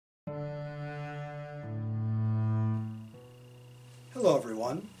Hello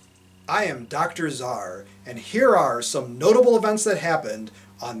everyone, I am Dr. Czar, and here are some notable events that happened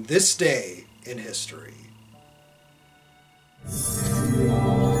on this day in history.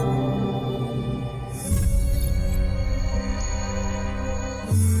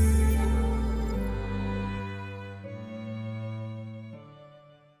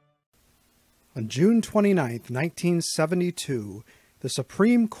 On June 29, 1972, the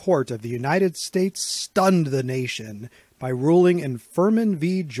Supreme Court of the United States stunned the nation by ruling in Furman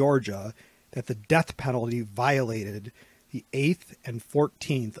v. Georgia that the death penalty violated the 8th and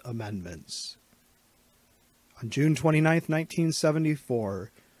 14th Amendments. On June 29,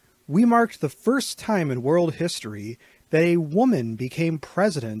 1974, we marked the first time in world history that a woman became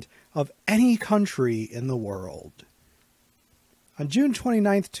president of any country in the world. On June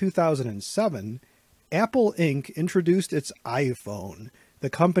 29, 2007, Apple Inc. introduced its iPhone, the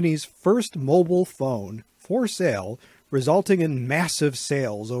company's first mobile phone, for sale, resulting in massive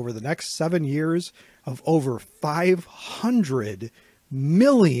sales over the next 7 years of over 500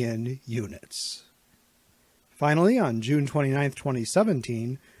 million units. Finally, on June 29,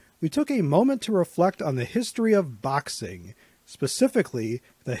 2017, we took a moment to reflect on the history of boxing, specifically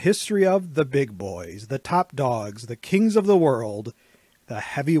the history of the big boys, the top dogs, the kings of the world, the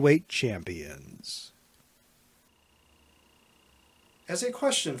heavyweight champions. As a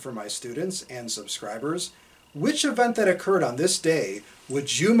question for my students and subscribers, which event that occurred on this day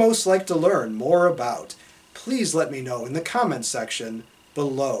would you most like to learn more about? Please let me know in the comments section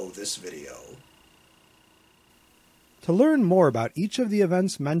below this video. To learn more about each of the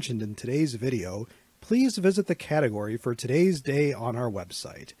events mentioned in today's video, please visit the category for today's day on our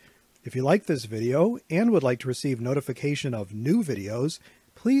website. If you like this video and would like to receive notification of new videos,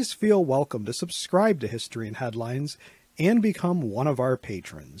 please feel welcome to subscribe to History and Headlines and become one of our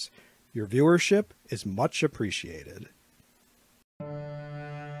patrons. Your viewership is much appreciated.